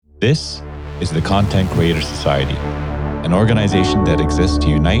This is the Content Creator Society, an organization that exists to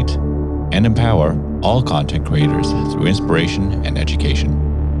unite and empower all content creators through inspiration and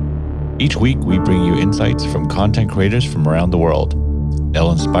education. Each week, we bring you insights from content creators from around the world.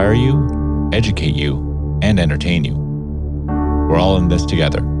 They'll inspire you, educate you, and entertain you. We're all in this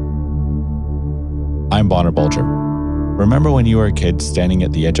together. I'm Bonner Bulger. Remember when you were a kid standing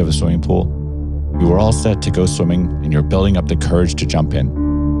at the edge of a swimming pool? You were all set to go swimming and you're building up the courage to jump in.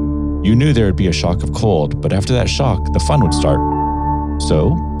 You knew there would be a shock of cold, but after that shock, the fun would start.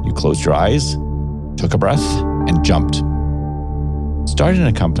 So you closed your eyes, took a breath, and jumped. Starting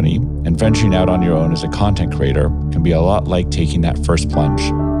a company and venturing out on your own as a content creator can be a lot like taking that first plunge.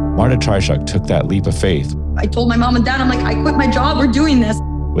 Marta Tryshak took that leap of faith. I told my mom and dad, I quit my job, we're doing this.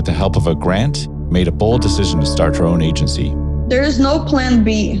 With the help of a grant, made a bold decision to start her own agency. There is no plan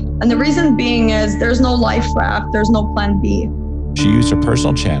B. And the reason being is there's no life raft, there's no plan B. She used her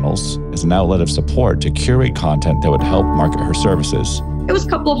personal channels as an outlet of support to curate content that would help market her services. It was a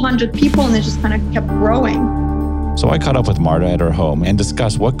couple of hundred people and it just kind of kept growing. So I caught up with Marta at her home and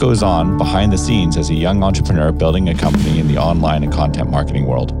discussed what goes on behind the scenes as a young entrepreneur building a company in the online and content marketing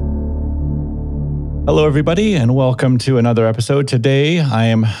world. Hello, everybody, and welcome to another episode. Today, I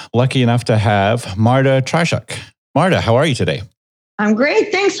am lucky enough to have Marta Tryshak. Marta, how are you today? I'm great.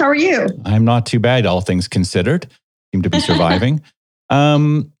 Thanks. How are you? I'm not too bad, all things considered. Seem to be surviving.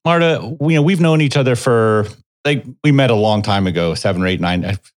 Marta, we've known each other for, we met a long time ago, 7 or 8, 9,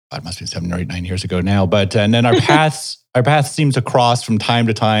 it must be 7 or 8, 9 years ago now. But and then our paths seem to cross from time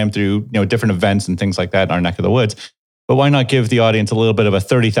to time through different events and things like that in our neck of the woods. But why not give the audience a little bit of a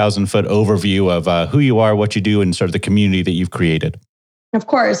 30,000-foot overview of who you are, what you do, and sort of the community that you've created? Of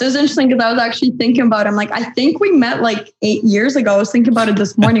course. It was interesting because I was actually thinking about it. I think we met 8 years ago. I was thinking about it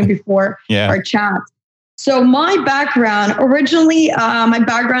this morning before our chat. So my background, originally, my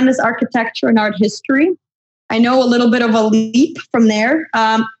background is architecture and art history. I know a little bit of a leap from there.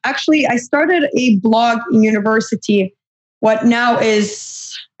 Actually, I started a blog in university. I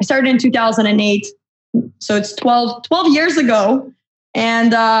started in 2008. So it's 12 years ago.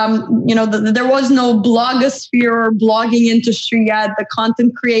 And, there was no blogosphere or blogging industry yet. The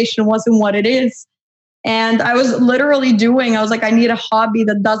content creation wasn't what it is. And I was literally I need a hobby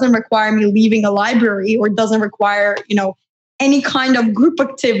that doesn't require me leaving a library or doesn't require, any kind of group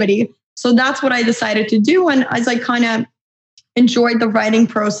activity. So that's what I decided to do. And as I kind of enjoyed the writing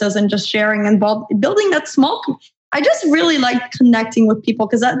process and just sharing and building that I just really liked connecting with people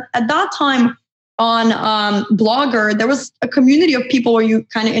because at that time on Blogger, there was a community of people where you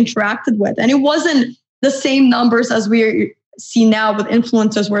kind of interacted with. And it wasn't the same numbers as we see now with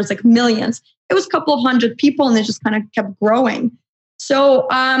influencers where it's millions. It was a couple of hundred people and it just kind of kept growing. So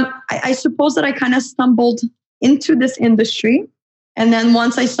I suppose that I kind of stumbled into this industry. And then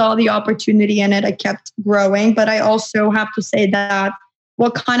once I saw the opportunity in it, I kept growing. But I also have to say that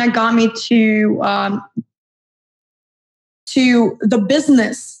what kind of got me to the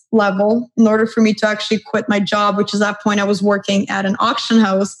business level in order for me to actually quit my job, which is that point I was working at an auction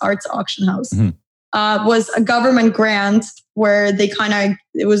house, arts auction house, was a government grant where they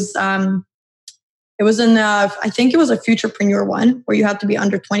it was I think it was a Futurepreneur one where you have to be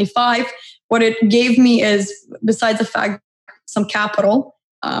under 25. What it gave me is, besides the fact, some capital,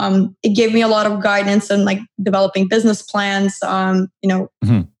 it gave me a lot of guidance and developing business plans, funding,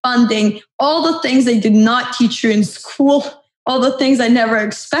 all the things they did not teach you in school, all the things I never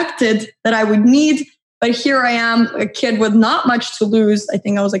expected that I would need. But here I am, a kid with not much to lose. I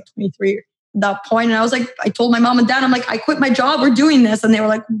think I was 23 at that point. And I was I told my mom and dad, I quit my job, we're doing this. And they were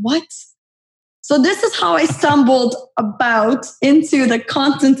like, what? So this is how I stumbled into the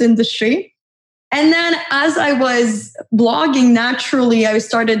content industry. And then as I was blogging, naturally, I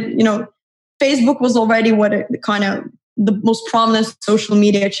started, Facebook was already the most prominent social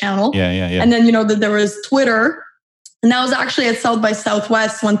media channel. Yeah. And then, there was Twitter. And that was actually at South by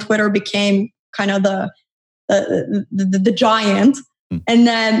Southwest when Twitter became kind of the giant. And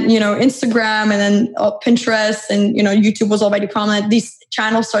then, Instagram and then Pinterest and, YouTube was already prominent. These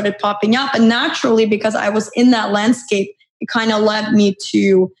channels started popping up. And naturally, because I was in that landscape, it kind of led me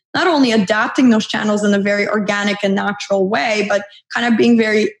to not only adapting those channels in a very organic and natural way, but kind of being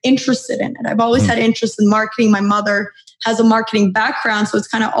very interested in it. I've always had interest in marketing. My mother has a marketing background, so it's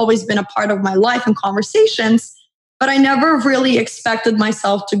kind of always been a part of my life and conversations, but I never really expected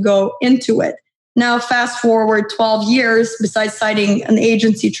myself to go into it. Now, fast forward 12 years, besides citing an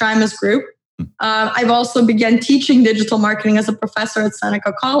agency, Trimus Group, I've also began teaching digital marketing as a professor at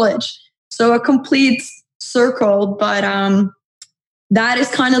Seneca College. So a complete circle, but that is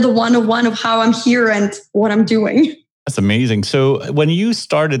kind of the one-on-one of how I'm here and what I'm doing. That's amazing. So when you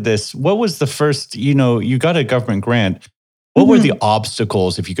started this, what was the first, you got a government grant. What were the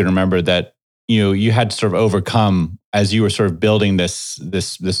obstacles, if you can remember, that, you had to sort of overcome as you were sort of building this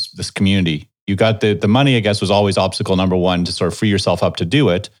community? You got the money, I guess, was always obstacle number one to sort of free yourself up to do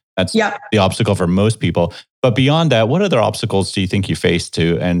it. That's the obstacle for most people. But beyond that, what other obstacles do you think you faced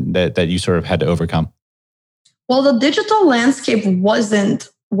and that you sort of had to overcome? Well, the digital landscape wasn't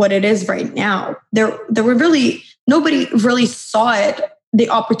what it is right now. There were nobody really saw it, the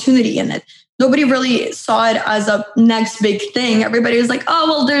opportunity in it. Nobody really saw it as a next big thing. Everybody was like, oh,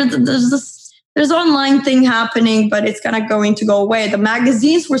 well, there's online thing happening, but it's going to go away. The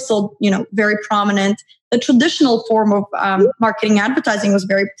magazines were still, very prominent. The traditional form of marketing advertising was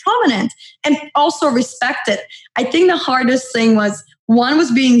very prominent and also respected. I think the hardest thing was, one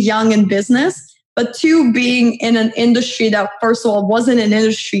was being young in business, but two, being in an industry that, first of all, wasn't an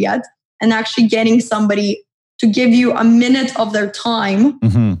industry yet, and actually getting somebody to give you a minute of their time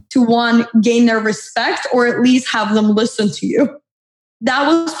to, one, gain their respect, or at least have them listen to you. That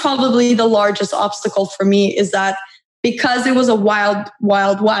was probably the largest obstacle for me, is that because it was a wild,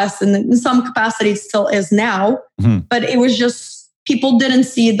 wild west, and in some capacity it still is now, but it was just, people didn't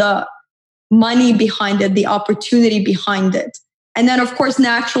see the money behind it, the opportunity behind it. And then, of course,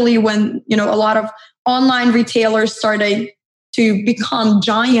 naturally, when, a lot of online retailers started to become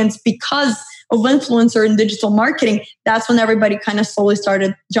giants because of influencer and digital marketing, that's when everybody kind of slowly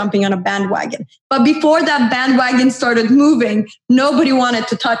started jumping on a bandwagon. But before that bandwagon started moving, nobody wanted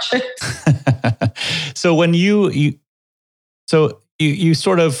to touch it. So when you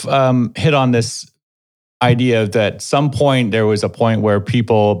sort of hit on this idea that at some point there was a point where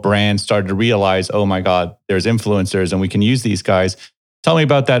brands started to realize, oh my God, there's influencers and we can use these guys. Tell me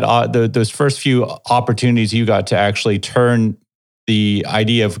about that. Those first few opportunities you got to actually turn the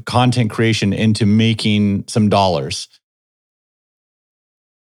idea of content creation into making some dollars.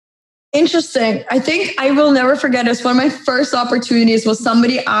 Interesting. I think I will never forget this. One of my first opportunities was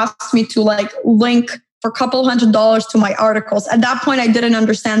somebody asked me to link for a couple $100 to my articles. At that point, I didn't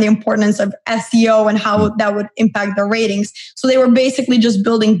understand the importance of SEO and how that would impact the ratings. So they were basically just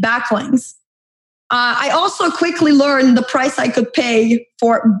building backlinks. I also quickly learned the price I could pay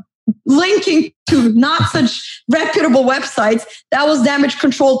for linking to not such reputable websites. That was damage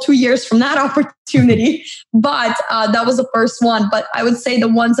control 2 years from that opportunity. But that was the first one. But I would say the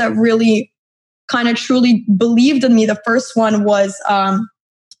ones that really kind of truly believed in me, the first one was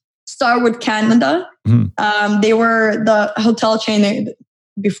Starwood Canada. They were the hotel chain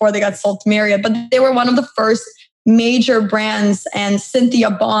before they got sold to Marriott, but they were one of the first major brands. And Cynthia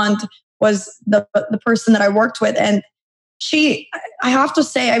Bond was the person that I worked with. And I have to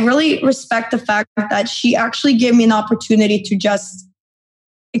say, I really respect the fact that she actually gave me an opportunity to just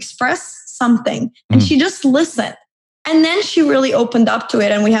express something. And she just listened. And then she really opened up to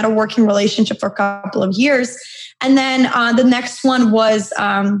it. And we had a working relationship for a couple of years. And then the next one was,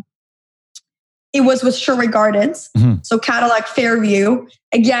 it was with Sherwood Gardens. So Cadillac Fairview.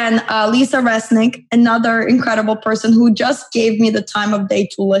 Again, Lisa Resnick, another incredible person who just gave me the time of day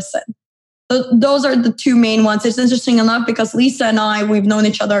to listen. So those are the two main ones. It's interesting enough because Lisa and I, we've known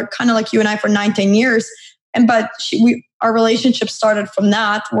each other kind of like you and I for 9-10 years. But our relationship started from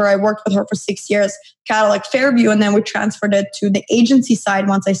that, where I worked with her for 6 years, Cadillac Fairview. And then we transferred it to the agency side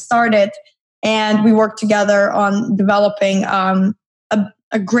once I started. And we worked together on developing a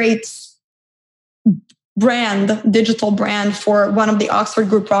great digital brand for one of the Oxford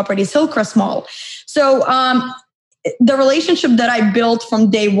Group properties, Hillcrest Mall. So the relationship that I built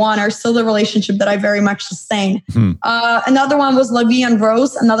from day one are still the relationship that I very much sustain. Another one was La Vie en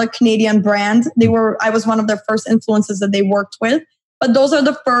Rose, another Canadian brand. I was one of their first influencers that they worked with. But those are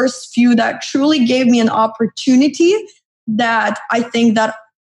the first few that truly gave me an opportunity that I think that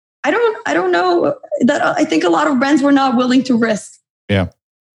I don't know that I think a lot of brands were not willing to risk. Yeah.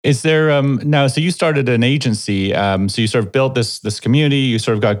 Is there now? So you started an agency. So you sort of built this community. You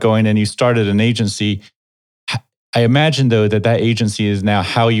sort of got going, and you started an agency. I imagine though that agency is now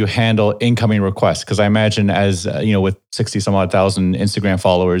how you handle incoming requests. Because I imagine as with 60 some odd thousand Instagram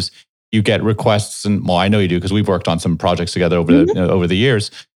followers, you get requests, and I know you do because we've worked on some projects together over the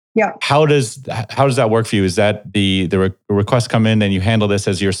years. Yeah. How does that work for you? Is that the requests come in and you handle this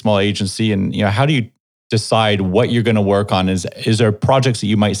as your small agency, and how do you decide what you're going to work on? Is there projects that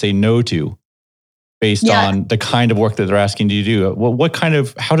you might say no to based on the kind of work that they're asking you to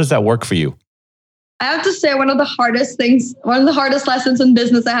do? How does that work for you? I have to say one of the hardest lessons in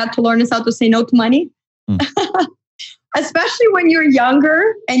business I had to learn is how to say no to money. Especially when you're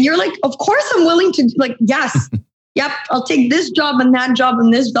younger and you're like, of course I'm willing to, yes, yep, I'll take this job and that job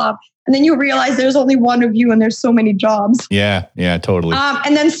and this job. And then you realize there's only one of you and there's so many jobs. Yeah, totally.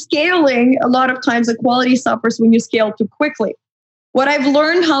 And then scaling, a lot of times the quality suffers when you scale too quickly. What I've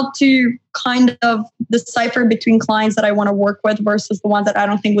learned how to kind of decipher between clients that I want to work with versus the ones that I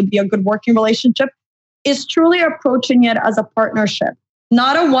don't think would be a good working relationship is truly approaching it as a partnership,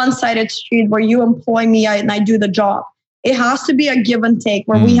 not a one-sided street where you employ me and I do the job. It has to be a give and take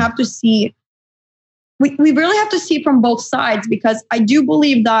where we have to see, we really have to see from both sides, because I do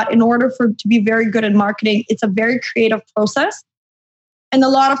believe that in order to be very good at marketing, it's a very creative process. And a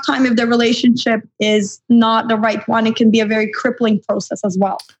lot of time, if the relationship is not the right one, it can be a very crippling process as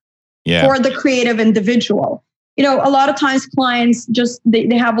well for the creative individual. A lot of times clients just,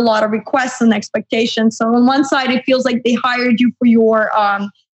 they have a lot of requests and expectations. So on one side, it feels like they hired you for your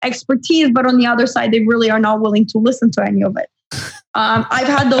expertise, but on the other side, they really are not willing to listen to any of it. I've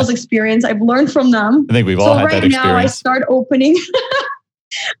had those experiences. I've learned from them. I think we've all had that experience. Now I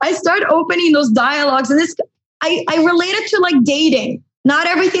start opening those dialogues, and I relate it to like dating. Not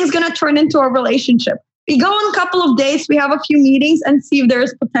everything's going to turn into a relationship. We go on a couple of dates, we have a few meetings and see if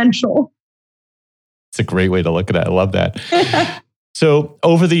there's potential. It's a great way to look at it. I love that. So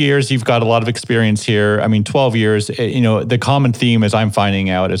over the years, you've got a lot of experience here. I mean, 12 years, the common theme as I'm finding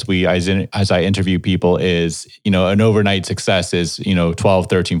out as I interview people is, an overnight success is, 12,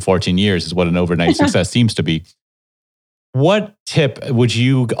 13, 14 years is what an overnight success seems to be. What tip would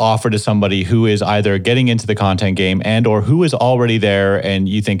you offer to somebody who is either getting into the content game and or who is already there and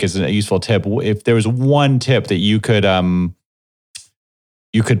you think is a useful tip? If there was one tip that you could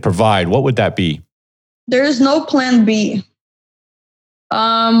provide, what would that be? There is no plan B.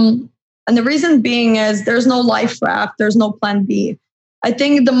 And the reason being is there's no life raft, there's no plan B. I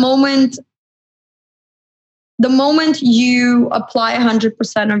think the moment you apply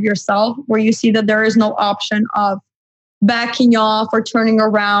 100% of yourself, where you see that there is no option of backing off or turning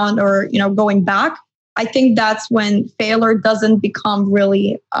around or, going back, I think that's when failure doesn't become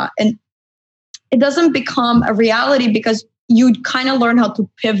really, and it doesn't become a reality, because you kind of learn how to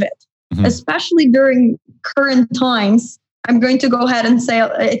pivot, especially during current times. I'm going to go ahead and say,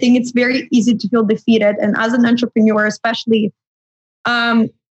 I think it's very easy to feel defeated. And as an entrepreneur, especially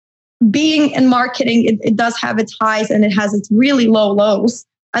being in marketing, it does have its highs and it has its really low lows,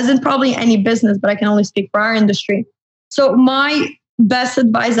 as in probably any business, but I can only speak for our industry. So my best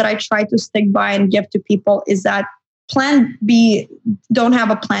advice that I try to stick by and give to people is that plan B, don't have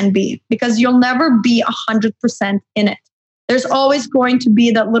a plan B, because you'll never be 100% in it. There's always going to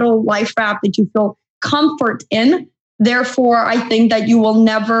be that little life raft that you feel comfort in. Therefore, I think that you will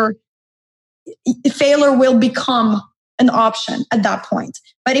never, failure will become an option at that point.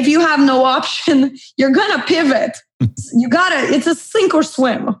 But if you have no option, you're going to pivot. It's a sink or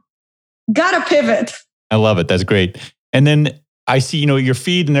swim. Gotta pivot. I love it. That's great. And then I see, your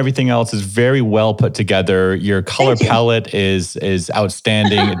feed and everything else is very well put together. Your color palette is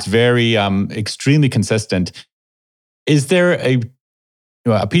outstanding. It's very extremely consistent. Is there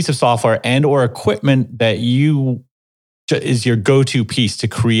a piece of software and or equipment that is your go-to piece to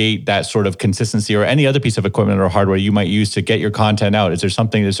create that sort of consistency, or any other piece of equipment or hardware you might use to get your content out? Is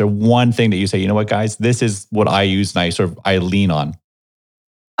there one thing that you say, you know what, guys, this is what I use and I lean on?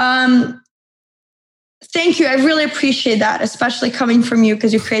 Thank you. I really appreciate that, especially coming from you,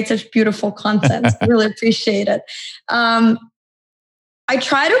 because you create such beautiful content. I really appreciate it. I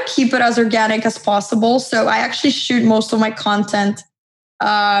try to keep it as organic as possible. So I actually shoot most of my content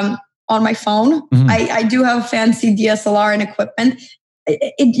on my phone. I do have fancy DSLR and equipment.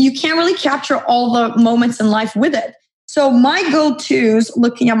 You can't really capture all the moments in life with it. So my go-tos,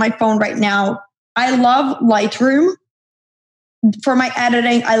 looking at my phone right now, I love Lightroom. For my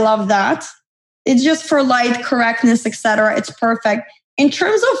editing, I love that. It's just for light correctness, etc. It's perfect. In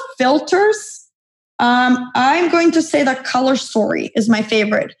terms of filters, I'm going to say that Color Story is my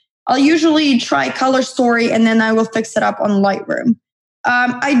favorite. I'll usually try Color Story and then I will fix it up on Lightroom.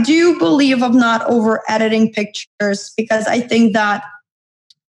 I do believe of not over editing pictures, because I think that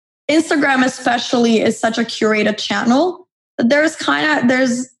Instagram especially is such a curated channel that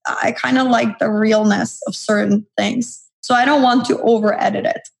I kind of like the realness of certain things. So I don't want to over edit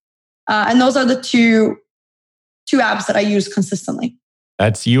it. And those are the two apps that I use consistently.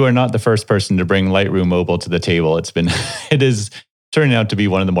 You are not the first person to bring Lightroom Mobile to the table. It is turning out to be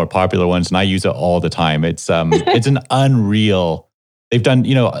one of the more popular ones, and I use it all the time. It's an unreal. They've done,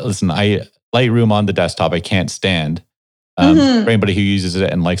 listen, Lightroom on the desktop, I can't stand. For anybody who uses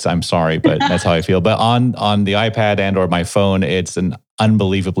it and likes it, I'm sorry, but that's how I feel. But on the iPad and or my phone, it's an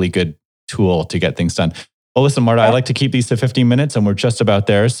unbelievably good tool to get things done. Well, listen, Marta, I like to keep these to 15 minutes and we're just about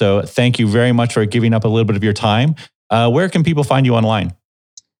there. So thank you very much for giving up a little bit of your time. Where can people find you online?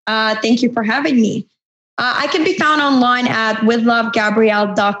 Thank you for having me. I can be found online at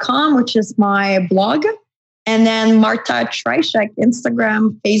withlovegabrielle.com, which is my blog. And then Marta Tryshak,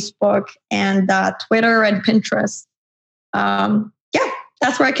 Instagram, Facebook, and Twitter and Pinterest.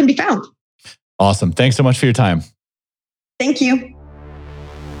 That's where I can be found. Awesome. Thanks so much for your time. Thank you.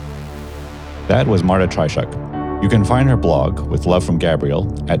 That was Marta Tryshak. You can find her blog, With Love from Gabrielle,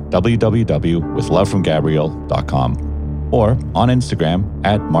 at www.withlovefromgabrielle.com or on Instagram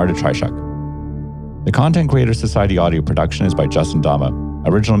at Marta Tryshak. The Content Creator Society audio production is by Justin Dama.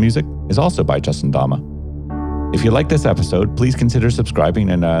 Original music is also by Justin Dama. If you like this episode, please consider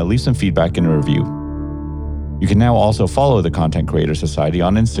subscribing and leave some feedback in a review. You can now also follow the Content Creator Society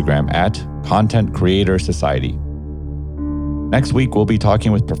on Instagram at Content Creator Society. Next week, we'll be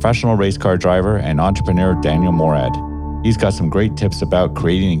talking with professional race car driver and entrepreneur Daniel Morad. He's got some great tips about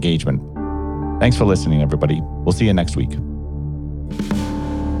creating engagement. Thanks for listening, everybody. We'll see you next week.